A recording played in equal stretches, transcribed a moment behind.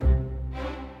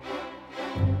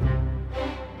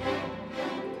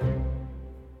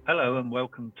Hello and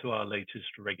welcome to our latest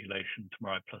Regulation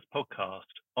Tomorrow Plus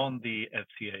podcast on the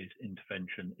FCA's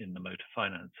intervention in the motor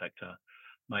finance sector.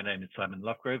 My name is Simon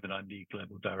Lovegrove and I'm the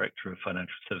Global Director of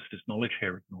Financial Services Knowledge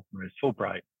here at Norton Rose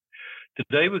Fulbright.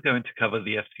 Today we're going to cover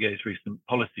the FCA's recent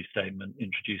policy statement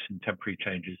introducing temporary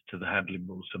changes to the handling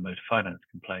rules for motor finance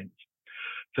complaints.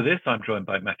 For this, I'm joined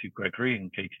by Matthew Gregory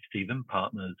and Katie Stephen,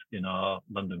 partners in our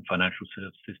London Financial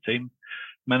Services team,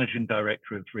 Managing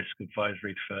Director of Risk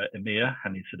Advisory for EMEA,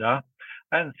 Hani Sadar,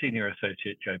 and Senior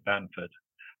Associate Joe Banford.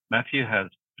 Matthew has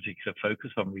particular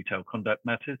focus on retail conduct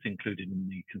matters, including in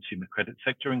the consumer credit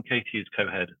sector, and Katie is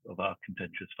co-head of our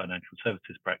contentious financial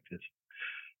services practice.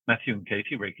 Matthew and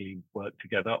Katie regularly work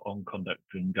together on conduct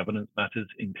and governance matters,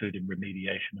 including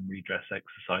remediation and redress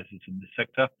exercises in this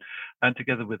sector. And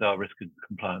together with our risk and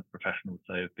compliance professionals,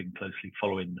 they have been closely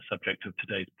following the subject of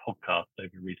today's podcast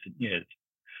over recent years.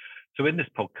 So in this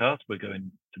podcast, we're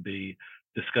going to be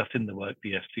discussing the work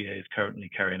the FCA is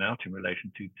currently carrying out in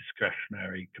relation to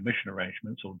discretionary commission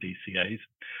arrangements, or DCAs,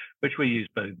 which were used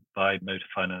both by motor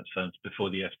finance firms before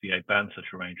the FCA banned such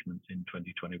arrangements in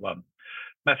 2021.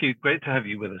 Matthew, great to have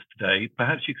you with us today.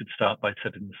 Perhaps you could start by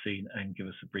setting the scene and give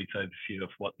us a brief overview of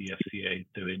what the FCA is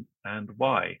doing and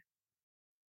why.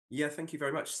 Yeah, thank you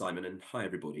very much, Simon, and hi,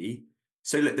 everybody.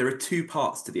 So look, there are two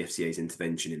parts to the FCA's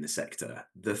intervention in the sector.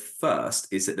 The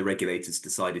first is that the regulators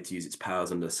decided to use its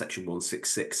powers under Section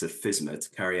 166 of FSMA to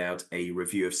carry out a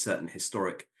review of certain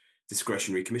historic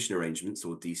discretionary commission arrangements,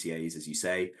 or DCAs, as you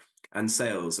say, and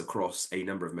sales across a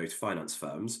number of motor finance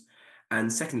firms.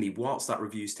 And secondly, whilst that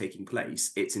review is taking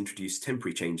place, it's introduced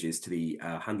temporary changes to the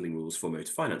handling rules for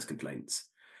motor finance complaints.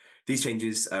 These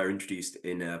changes are introduced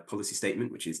in a policy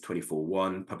statement, which is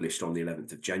 24.1, published on the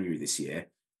 11th of January this year.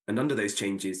 And under those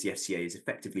changes, the FCA is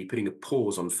effectively putting a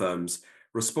pause on firms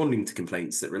responding to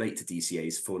complaints that relate to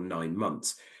DCAs for 9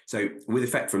 months. So with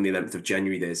effect from the 11th of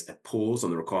January, there's a pause on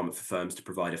the requirement for firms to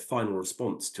provide a final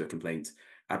response to a complaint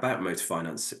about motor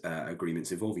finance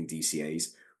agreements involving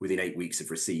DCAs within 8 weeks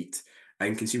of receipt.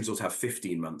 And consumers also have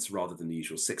 15 months rather than the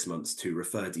usual 6 months to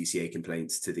refer DCA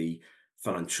complaints to the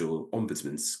Financial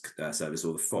Ombudsman's Service,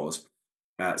 or the FOS,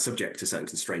 subject to certain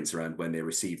constraints around when they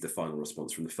receive the final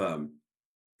response from the firm.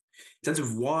 In terms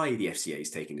of why the FCA is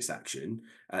taking this action,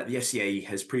 the FCA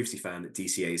has previously found that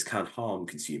DCAs can harm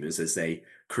consumers as they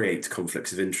create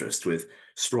conflicts of interest, with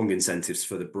strong incentives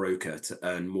for the broker to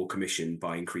earn more commission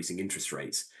by increasing interest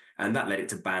rates, and that led it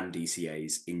to ban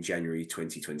DCAs in January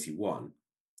 2021.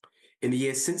 In the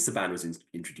years since the ban was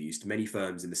introduced, many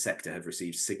firms in the sector have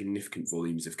received significant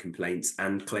volumes of complaints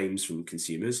and claims from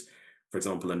consumers, for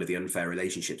example, under the unfair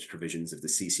relationships provisions of the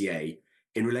CCA,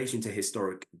 in relation to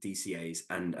historic DCAs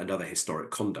and other historic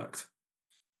conduct.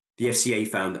 The FCA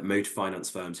found that motor finance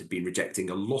firms had been rejecting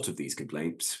a lot of these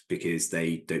complaints because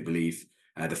they don't believe,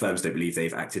 the firms don't believe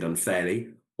they've acted unfairly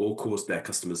or caused their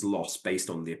customers loss based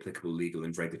on the applicable legal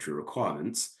and regulatory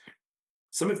requirements.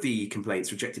 Some of the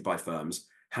complaints rejected by firms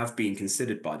have been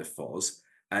considered by the FOS,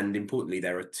 and importantly,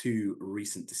 there are 2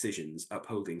 recent decisions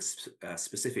upholding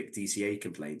specific DCA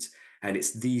complaints, and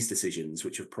it's these decisions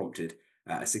which have prompted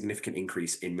a significant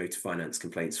increase in motor finance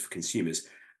complaints for consumers,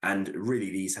 and really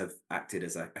these have acted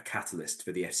as a catalyst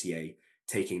for the FCA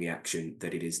taking the action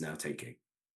that it is now taking.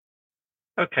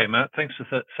 Okay, Matt, thanks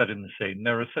for setting the scene.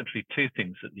 There are essentially 2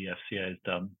 things that the FCA has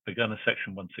done: begun a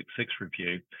Section 166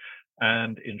 review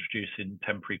and introducing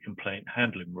temporary complaint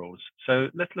handling rules. So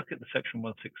let's look at the Section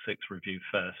 166 review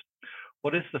first.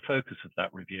 What is the focus of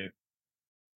that review?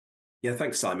 Yeah,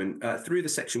 thanks, Simon. Through the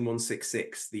Section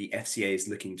 166, the FCA is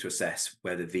looking to assess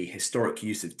whether the historic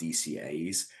use of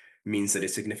DCAs means that a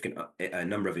significant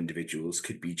number of individuals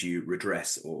could be due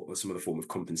redress or some other form of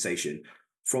compensation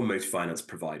from motor finance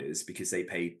providers because they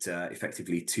paid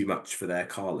effectively too much for their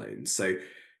car loans. So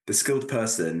the skilled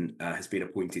person has been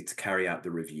appointed to carry out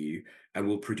the review and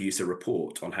will produce a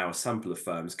report on how a sample of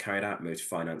firms carried out motor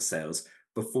finance sales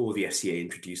before the FCA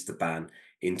introduced the ban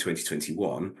in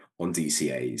 2021 on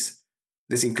DCAs.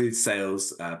 This includes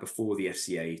sales before the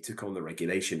FCA took on the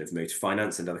regulation of motor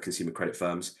finance and other consumer credit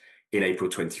firms in April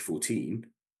 2014.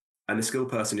 And the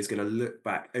skilled person is going to look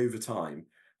back over time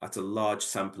at a large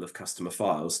sample of customer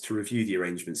files to review the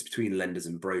arrangements between lenders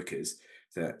and brokers,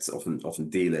 that's often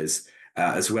dealers,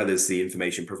 as well as the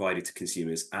information provided to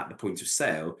consumers at the point of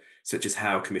sale, such as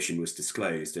how commission was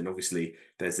disclosed. And obviously,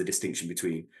 there's a distinction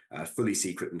between fully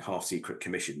secret and half secret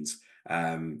commissions,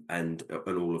 and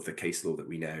all of the case law that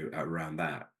we know around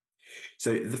that.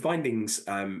 So the findings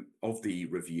of the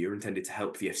review are intended to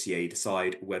help the FCA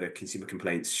decide whether consumer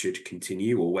complaints should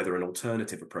continue or whether an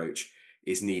alternative approach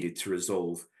is needed to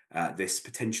resolve this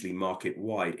potentially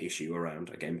market-wide issue around,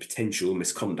 again, potential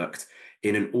misconduct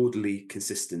in an orderly,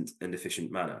 consistent, and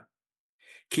efficient manner.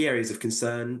 Key areas of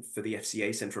concern for the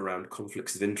FCA centre around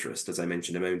conflicts of interest, as I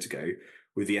mentioned a moment ago,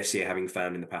 with the FCA having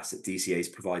found in the past that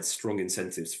DCAs provide strong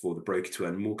incentives for the broker to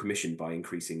earn more commission by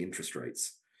increasing interest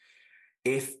rates.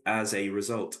 If, as a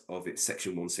result of its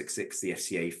Section 166, the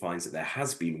FCA finds that there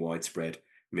has been widespread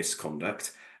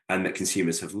misconduct and that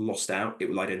consumers have lost out, it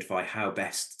will identify how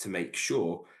best to make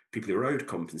sure people who are owed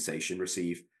compensation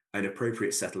receive an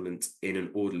appropriate settlement in an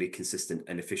orderly, consistent,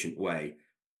 and efficient way,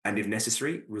 and if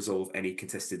necessary, resolve any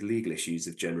contested legal issues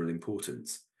of general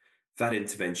importance. That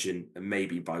intervention may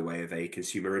be by way of a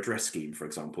consumer redress scheme, for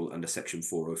example, under Section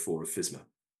 404 of FSMA.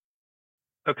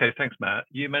 Okay, thanks, Matt.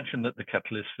 You mentioned that the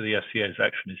catalyst for the FCA's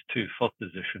action is two FOS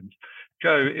decisions.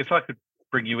 Joe, if I could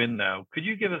bring you in now, could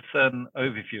you give us an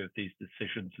overview of these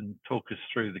decisions and talk us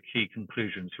through the key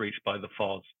conclusions reached by the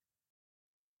FOS?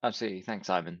 Absolutely.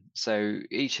 Thanks, Ivan. So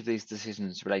each of these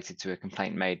decisions related to a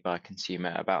complaint made by a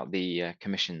consumer about the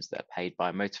commissions that are paid by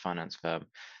a motor finance firm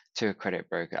to a credit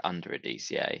broker under a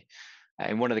DCA.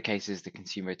 In one of the cases, the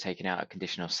consumer had taken out a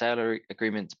conditional sale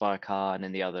agreement to buy a car, and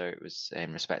in the other, it was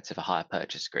in respect of a hire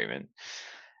purchase agreement.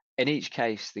 In each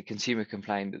case, the consumer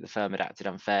complained that the firm had acted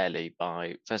unfairly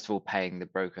by, first of all, paying the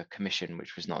broker commission,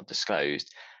 which was not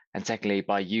disclosed, and secondly,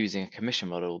 by using a commission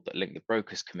model that linked the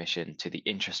broker's commission to the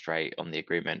interest rate on the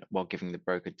agreement while giving the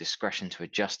broker discretion to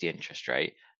adjust the interest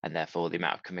rate and therefore the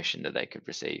amount of commission that they could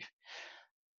receive.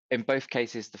 In both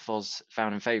cases, the FOS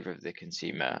found in favour of the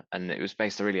consumer, and it was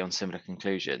based really on similar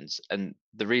conclusions. And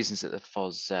the reasons that the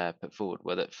FOS put forward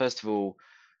were that, first of all,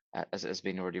 as has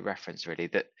been already referenced, really,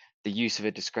 that the use of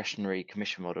a discretionary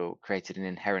commission model created an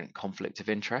inherent conflict of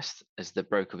interest, as the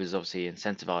broker was obviously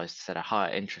incentivized to set a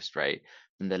higher interest rate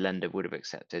than the lender would have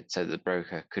accepted, so the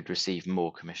broker could receive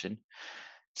more commission.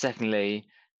 Secondly,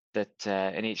 that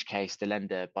in each case, the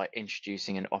lender, by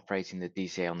introducing and operating the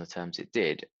DCA on the terms it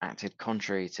did, acted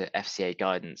contrary to FCA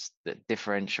guidance that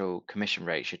differential commission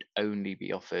rates should only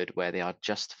be offered where they are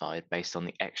justified based on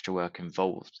the extra work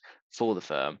involved for the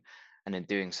firm. And in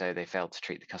doing so, they failed to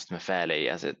treat the customer fairly,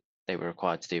 as they were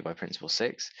required to do by Principle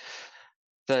 6.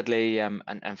 Thirdly, and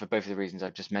for both of the reasons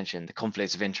I've just mentioned, the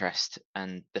conflicts of interest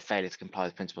and the failure to comply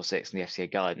with Principle 6 and the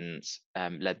FCA guidance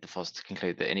led the FOS to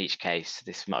conclude that in each case,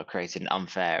 this might have created an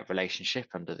unfair relationship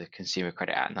under the Consumer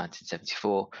Credit Act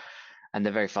 1974. And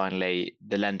then very finally,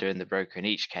 the lender and the broker in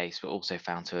each case were also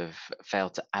found to have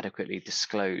failed to adequately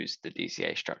disclose the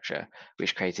DCA structure,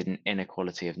 which created an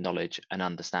inequality of knowledge and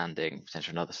understanding,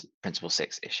 potentially another Principle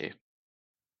 6 issue.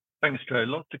 Thanks, Joe.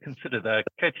 Lots to consider there.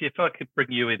 Katie, if I could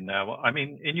bring you in now, I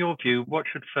mean, in your view, what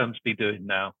should firms be doing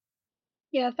now?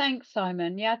 Yeah, thanks,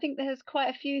 Simon. Yeah, I think there's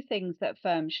quite a few things that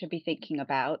firms should be thinking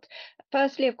about.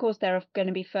 Firstly, of course, there are going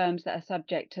to be firms that are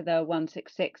subject to the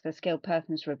 166, the skilled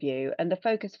persons review, and the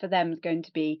focus for them is going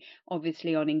to be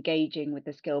obviously on engaging with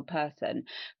the skilled person.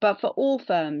 But for all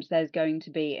firms, there's going to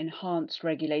be enhanced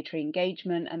regulatory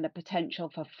engagement and the potential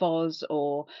for FOS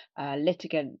or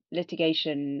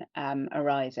litigation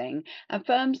arising. And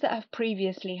firms that have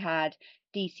previously had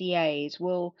DCAs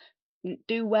will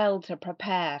do well to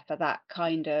prepare for that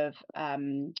kind of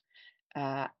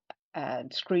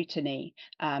scrutiny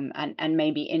and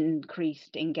maybe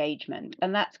increased engagement.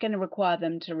 And that's going to require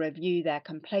them to review their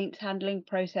complaints handling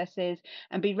processes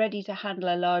and be ready to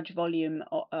handle a large volume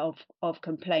of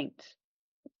complaints.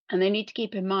 And they need to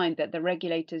keep in mind that the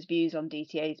regulator's views on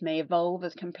DCAs may evolve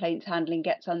as complaints handling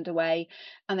gets underway,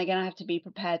 and they're going to have to be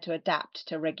prepared to adapt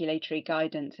to regulatory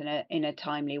guidance in a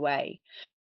timely way.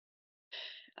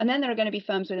 And then there are going to be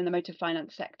firms within the motor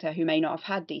finance sector who may not have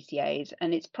had DCAs,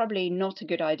 and it's probably not a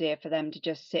good idea for them to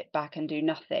just sit back and do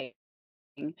nothing.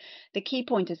 The key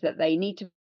point is that they need to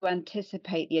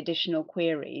anticipate the additional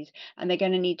queries, and they're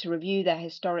going to need to review their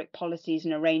historic policies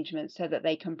and arrangements so that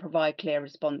they can provide clear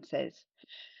responses.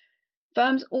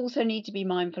 Firms also need to be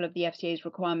mindful of the FCA's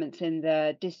requirements in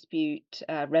the Dispute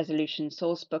Resolution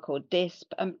Sourcebook, or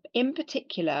DISP, in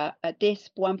particular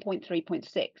DISP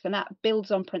 1.3.6, and that builds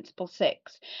on Principle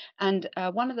 6. And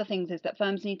one of the things is that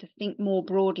firms need to think more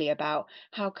broadly about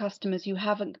how customers who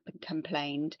haven't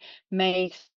complained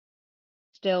may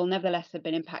still nevertheless have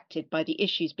been impacted by the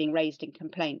issues being raised in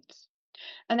complaints.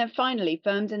 And then finally,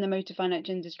 firms in the motor finance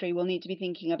industry will need to be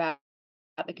thinking about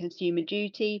the consumer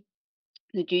duty.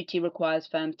 The duty requires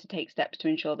firms to take steps to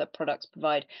ensure that products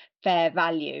provide fair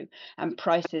value and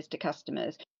prices to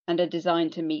customers and are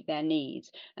designed to meet their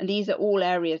needs. And these are all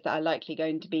areas that are likely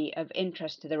going to be of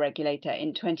interest to the regulator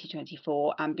in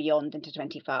 2024 and beyond into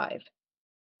 25.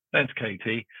 Thanks,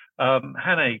 Katie.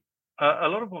 Hannah, A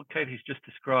lot of what Katie's just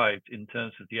described in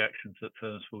terms of the actions that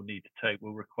firms will need to take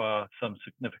will require some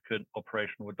significant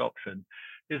operational adoption.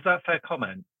 Is that fair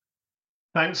comment?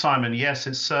 Thanks, Simon. Yes,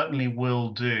 it certainly will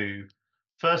do.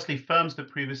 Firstly, firms that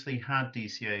previously had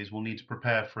DCAs will need to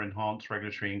prepare for enhanced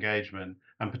regulatory engagement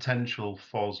and potential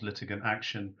FOS litigant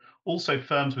action. Also,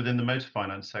 firms within the motor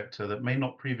finance sector that may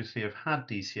not previously have had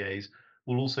DCAs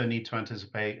will also need to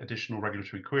anticipate additional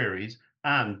regulatory queries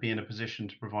and be in a position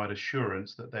to provide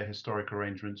assurance that their historic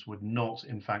arrangements would not,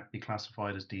 in fact, be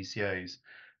classified as DCAs.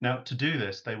 Now, to do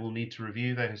this, they will need to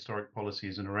review their historic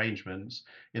policies and arrangements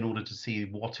in order to see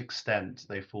what extent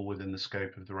they fall within the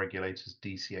scope of the regulator's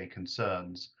DCA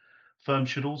concerns. Firms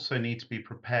should also need to be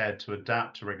prepared to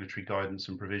adapt to regulatory guidance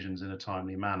and provisions in a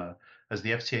timely manner, as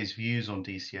the FCA's views on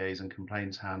DCAs and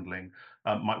complaints handling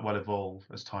might well evolve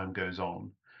as time goes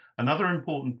on. Another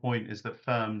important point is that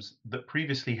firms that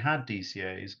previously had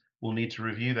DCAs will need to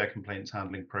review their complaints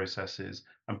handling processes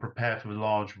and prepare for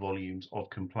large volumes of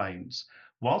complaints.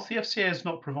 Whilst the FCA has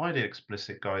not provided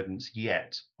explicit guidance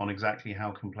yet on exactly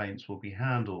how complaints will be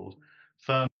handled,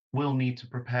 firms will need to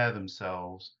prepare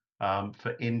themselves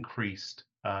for increased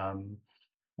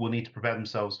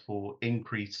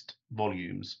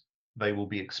volumes. They will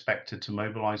be expected to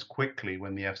mobilise quickly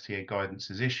when the FCA guidance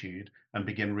is issued and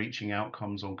begin reaching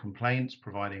outcomes on complaints,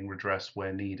 providing redress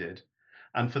where needed.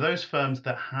 And for those firms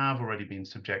that have already been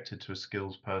subjected to a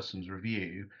skills person's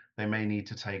review, they may need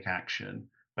to take action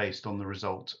based on the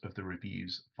result of the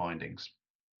review's findings.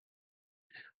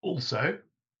 Also,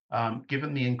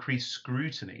 given the increased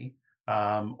scrutiny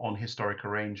on historic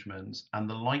arrangements and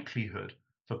the likelihood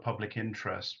for public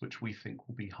interest, which we think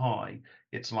will be high,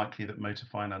 it's likely that motor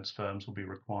finance firms will be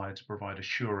required to provide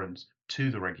assurance to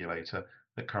the regulator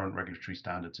that current regulatory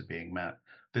standards are being met.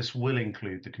 This will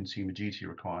include the consumer duty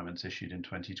requirements issued in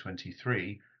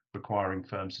 2023, requiring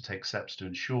firms to take steps to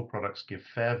ensure products give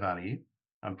fair value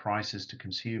and prices to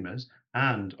consumers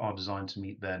and are designed to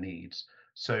meet their needs.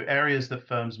 So areas that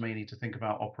firms may need to think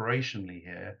about operationally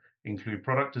here include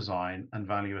product design and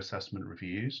value assessment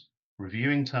reviews,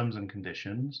 reviewing terms and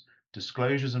conditions,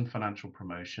 disclosures and financial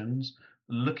promotions,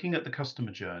 looking at the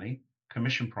customer journey,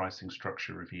 commission pricing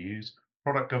structure reviews,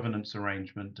 product governance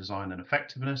arrangement, design and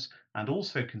effectiveness, and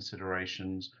also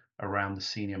considerations around the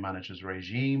senior manager's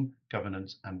regime,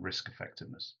 governance, and risk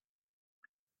effectiveness.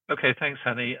 Okay, thanks,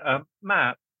 Hanny.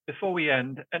 Matt, before we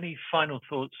end, any final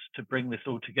thoughts to bring this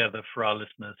all together for our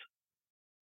listeners?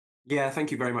 Yeah,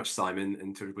 thank you very much, Simon,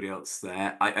 and to everybody else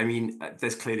there. I mean,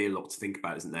 there's clearly a lot to think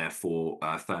about, isn't there, for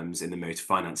firms in the motor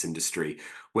finance industry,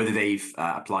 whether they've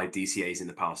applied DCAs in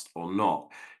the past or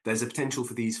not. There's a potential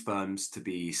for these firms to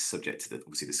be subject to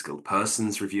obviously the skilled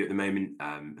persons review at the moment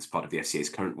as part of the FCA's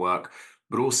current work,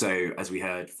 but also, as we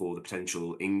heard, for the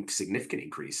potential significant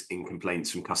increase in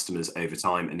complaints from customers over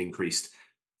time and increased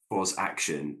FOS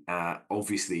action.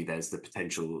 Obviously, there's the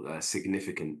potential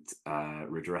significant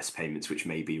redress payments which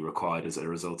may be required as a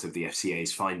result of the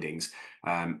FCA's findings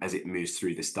as it moves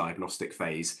through this diagnostic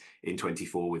phase in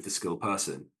 24 with the skilled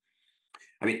person.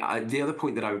 I mean, the other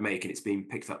point that I would make, and it's being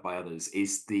picked up by others,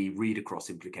 is the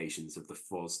read-across implications of the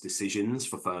FOS decisions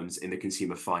for firms in the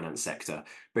consumer finance sector,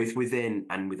 both within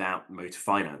and without motor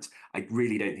finance. I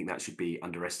really don't think that should be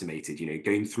underestimated. You know,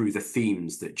 going through the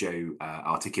themes that Joe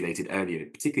articulated earlier,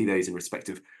 particularly those in respect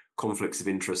of conflicts of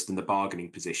interest and the bargaining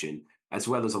position, as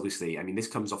well as obviously, I mean, this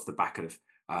comes off the back of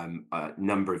a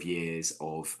number of years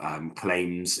of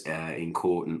claims in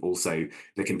court, and also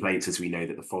the complaints, as we know,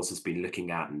 that the FOS has been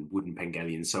looking at, and Wood and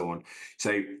Pengelly and so on.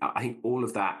 So I think all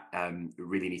of that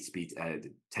really needs to be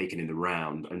taken in the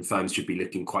round, and firms should be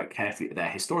looking quite carefully at their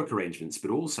historic arrangements,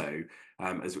 but also,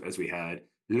 as we heard,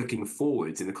 looking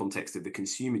forwards in the context of the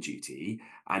consumer duty,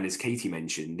 and as Katie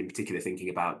mentioned, in particular thinking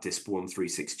about DISP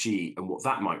 136G and what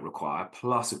that might require,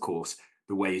 plus, of course,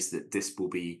 the ways that DISP will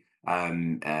be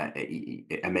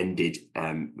amended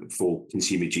for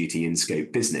consumer duty in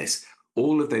scope business.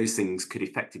 All of those things could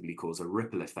effectively cause a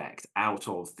ripple effect out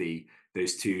of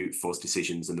those two FOS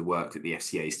decisions and the work that the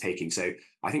FCA is taking. So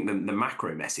I think the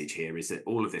macro message here is that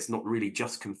all of this not really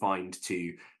just confined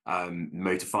to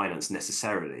motor finance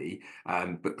necessarily,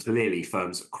 but clearly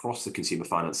firms across the consumer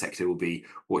finance sector will be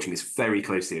watching this very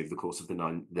closely over the course of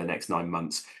the next 9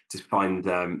 months to find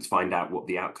out what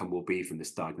the outcome will be from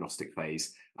this diagnostic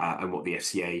phase and what the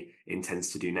FCA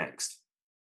intends to do next.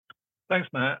 Thanks,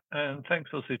 Matt, and thanks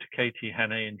also to Katie,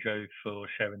 Hannah, and Joe for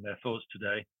sharing their thoughts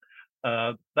today.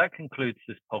 That concludes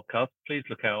this podcast. Please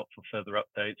look out for further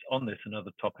updates on this and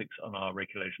other topics on our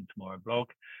Regulation Tomorrow blog.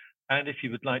 And if you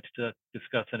would like to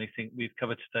discuss anything we've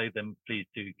covered today, then please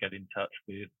do get in touch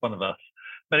with one of us.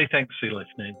 Many thanks for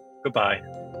listening. Goodbye.